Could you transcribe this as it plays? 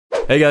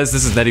Hey guys,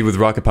 this is Netty with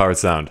Rocket Powered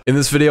Sound. In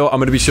this video, I'm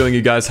going to be showing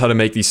you guys how to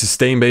make the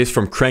sustain bass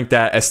from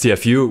Crankdat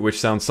STFU,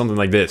 which sounds something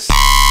like this.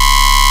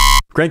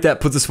 Crankdat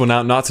put this one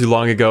out not too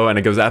long ago, and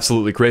it goes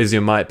absolutely crazy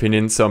in my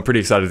opinion, so I'm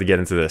pretty excited to get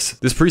into this.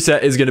 This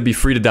preset is going to be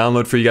free to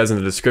download for you guys in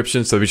the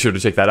description, so be sure to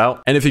check that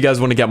out. And if you guys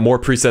want to get more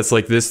presets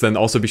like this, then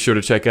also be sure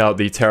to check out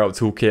the Tear Out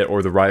Toolkit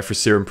or the Riot for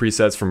Serum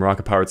presets from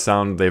Rocket Powered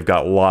Sound. They've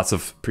got lots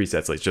of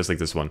presets like just like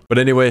this one. But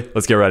anyway,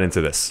 let's get right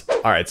into this.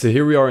 Alright, so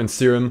here we are in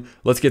Serum.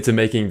 Let's get to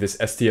making this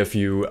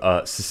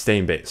STFU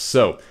sustain bass.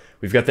 So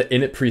we've got the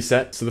init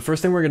preset. So the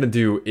first thing we're gonna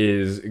do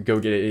is go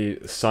get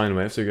a sine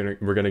wave. So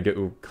we're gonna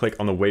go click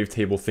on the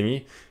wavetable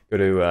thingy, go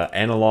to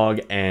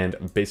analog and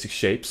basic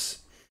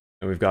shapes,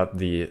 and we've got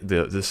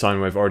the sine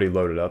wave already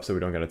loaded up, so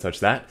we don't gotta touch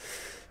that.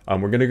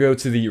 We're gonna go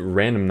to the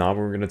random knob.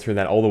 We're gonna turn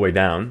that all the way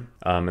down,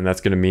 and that's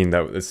gonna mean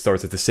that it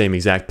starts at the same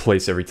exact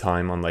place every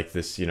time on like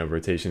this, you know,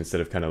 rotation instead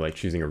of kind of like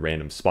choosing a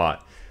random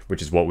spot,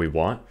 which is what we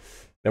want.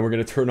 Then we're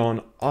gonna turn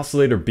on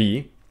oscillator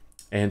B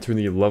and turn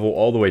the level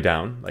all the way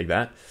down like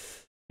that.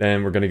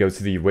 Then we're going to go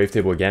to the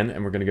wavetable again,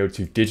 and we're going to go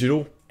to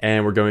digital,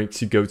 and we're going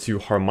to go to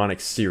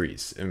harmonic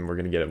series, and we're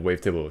going to get a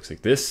wavetable that looks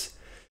like this.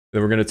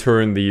 Then we're going to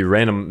turn the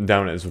random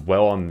down as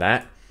well on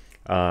that,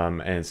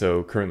 and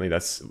so currently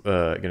that's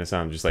going to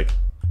sound just like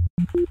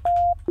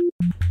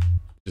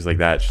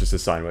that. It's just a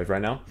sine wave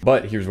right now.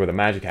 But here's where the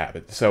magic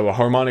happens. So a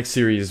harmonic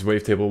series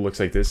wavetable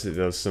looks like this. It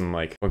does some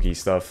like funky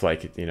stuff,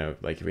 like, you know,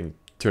 like when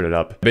turn it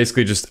up,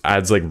 basically just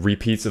adds like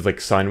repeats of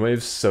like sine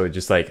waves, so it's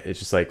just like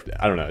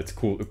I don't know, it's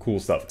cool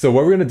stuff. So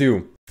what we're gonna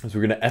do is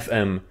we're gonna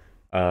FM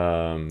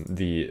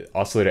the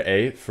oscillator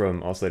A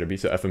from oscillator B,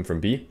 so FM from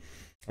B,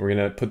 and we're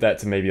gonna put that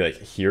to maybe like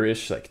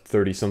here-ish, like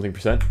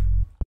 30-something%.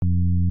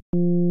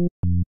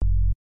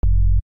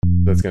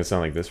 That's gonna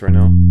sound like this right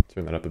now.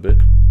 Turn that up a bit.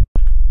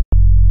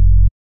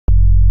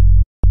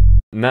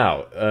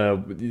 Now,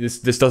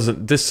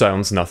 this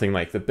sounds nothing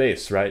like the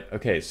bass, right?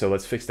 Okay, so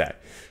let's fix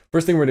that.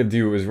 First thing we're gonna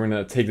do is we're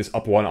gonna take this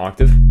up one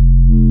octave.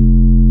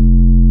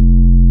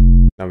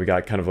 Now we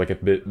got kind of like a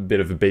bit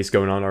of a bass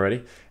going on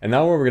already. And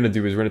now what we're gonna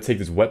do is we're gonna take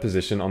this wet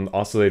position on the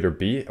oscillator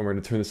B, and we're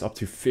gonna turn this up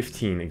to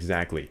 15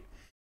 exactly.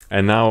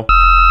 And now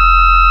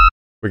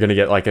we're gonna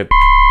get like a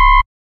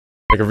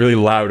really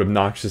loud,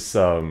 obnoxious,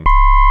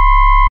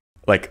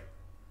 like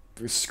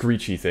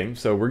screechy thing.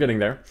 So we're getting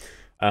there.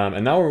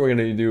 And now what we're going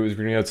to do is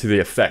we're going to go to the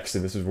effects,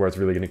 and this is where it's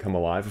really going to come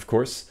alive, of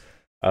course.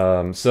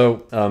 First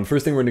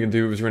thing we're going to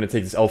do is we're going to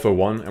take this alpha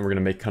 1, and we're going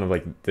to make kind of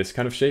like this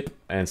kind of shape.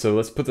 And so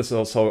let's put this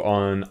also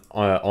on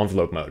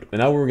envelope mode.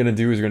 And now what we're going to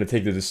do is we're going to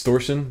take the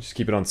distortion, just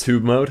keep it on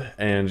tube mode,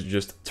 and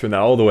just turn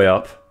that all the way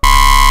up.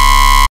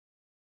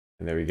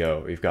 And there we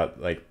go. We've got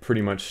like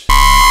pretty much...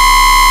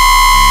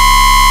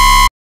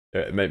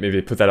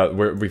 maybe put that out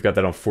where we've got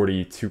that on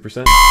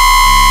 42%.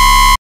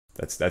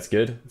 That's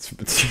good.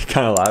 It's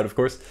kind of loud, of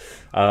course.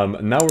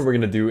 Now what we're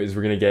gonna do is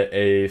we're gonna get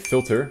a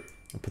filter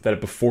and put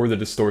that before the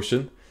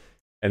distortion,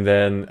 and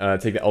then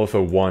take the alpha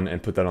 1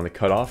 and put that on the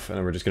cutoff, and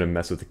then we're just gonna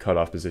mess with the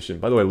cutoff position.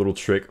 By the way, a little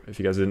trick, if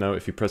you guys didn't know,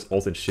 if you press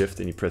Alt and Shift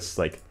and you press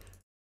like,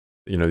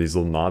 you know, these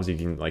little knobs, you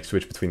can like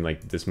switch between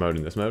like this mode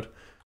and this mode.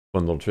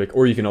 One little trick.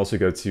 Or you can also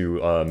go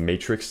to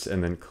Matrix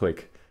and then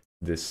click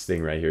this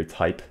thing right here,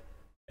 Type,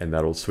 and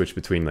that'll switch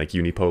between like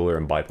unipolar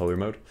and bipolar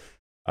mode.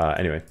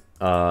 Anyway.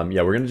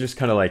 Yeah, we're gonna just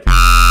kind of like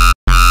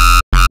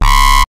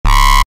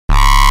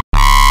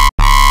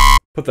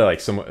put that like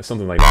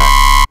something like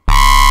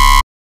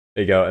that.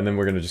 There you go, and then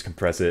we're gonna just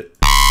compress it.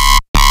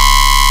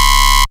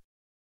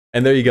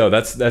 And there you go.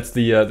 That's the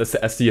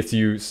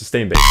STFU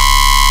sustain bass.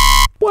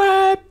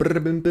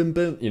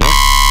 You know.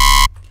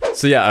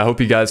 So yeah, I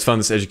hope you guys found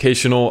this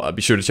educational.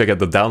 Be sure to check out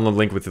the download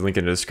link with the link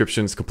in the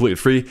description. It's completely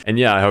free. And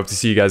yeah, I hope to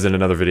see you guys in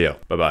another video.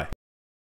 Bye bye.